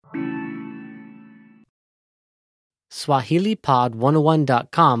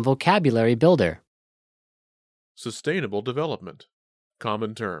SwahiliPod101.com Vocabulary Builder. Sustainable development.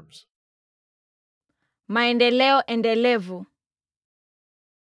 Common terms. Maendeleo endelevu.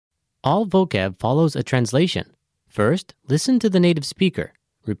 All vocab follows a translation. First, listen to the native speaker.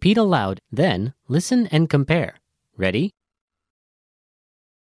 Repeat aloud, then listen and compare. Ready?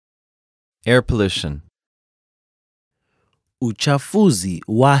 Air pollution. Uchafuzi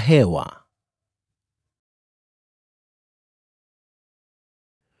wa hewa.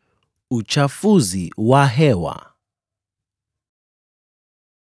 Uchafuzi wa hewa.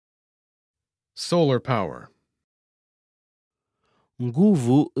 Solar power.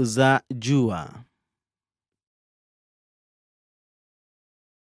 Nguvu za jua.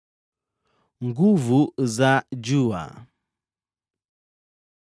 Nguvu za jua.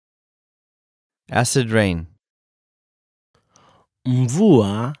 Acid rain.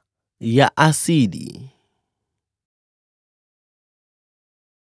 Mvua ya asidi.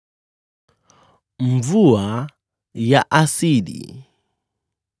 Mvua ya asidi.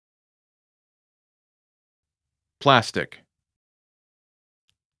 Plastic.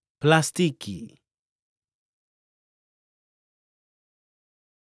 Plastiki.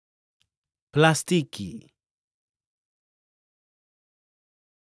 Plastiki.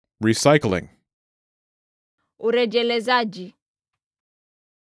 Recycling. Urejelezaji.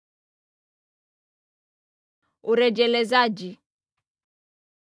 Urejelezaji.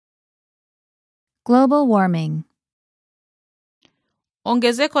 Global warming.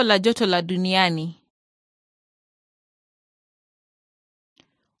 Ongezeko la joto la duniani.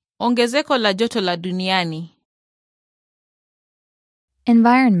 Ongezeko la joto la duniani.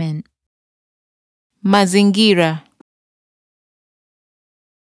 Environment. Mazingira.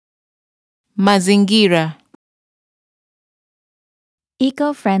 Mazingira.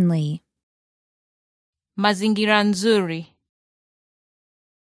 Eco-friendly. Mazingira nzuri.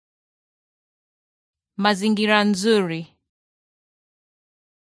 Mazingira nzuri.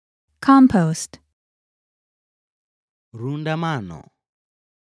 Compost. Rundamano.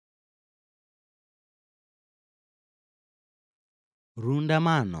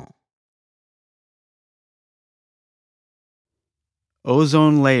 Rundamano.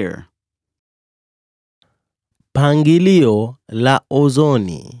 Ozone layer. Pangilio la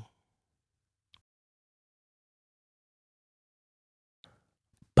ozoni.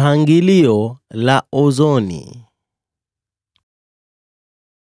 Pangilio la ozoni.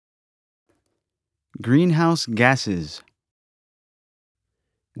 Greenhouse gases.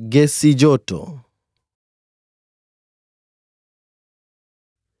 Gesi joto.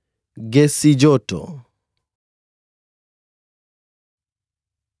 Gesi joto.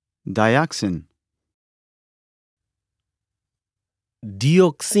 Dioxin.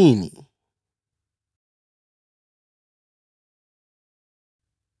 Dioksini.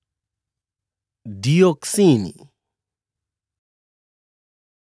 Dioksini.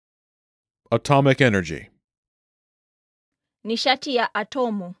 Atomic energy. Nishati ya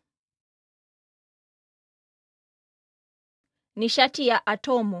atomu. Nishati ya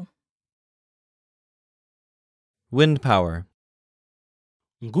atomu. Wind power.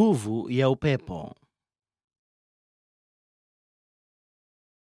 Nguvu ya upepo.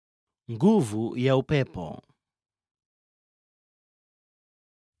 Nguvu ya upepo.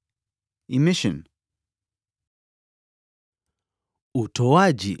 Emission.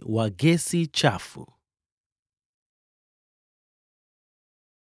 Utoaji wa gesi chafu.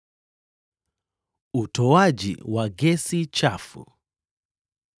 Utoaji wa gesi chafu.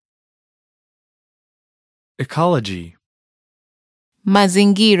 Ecology.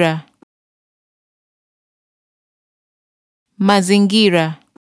 Mazingira. Mazingira.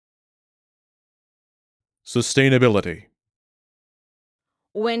 Sustainability.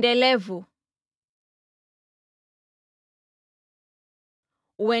 Uendelevu.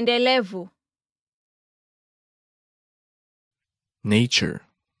 Uendelevu. Nature.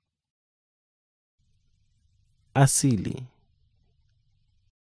 Asili.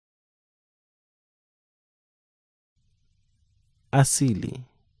 Asili.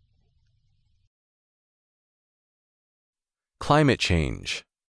 Climate change.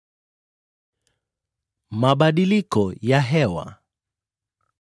 Mabadiliko ya hewa.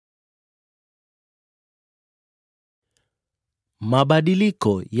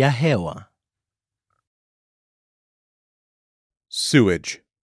 Mabadiliko ya hewa. Sewage.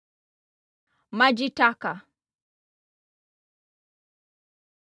 Maji taka.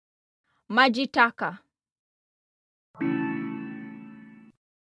 Maji taka.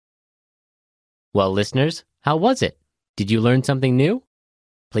 Well, listeners, how was it? Did you learn something new?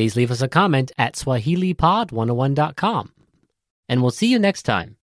 Please leave us a comment at SwahiliPod101.com. And we'll see you next time.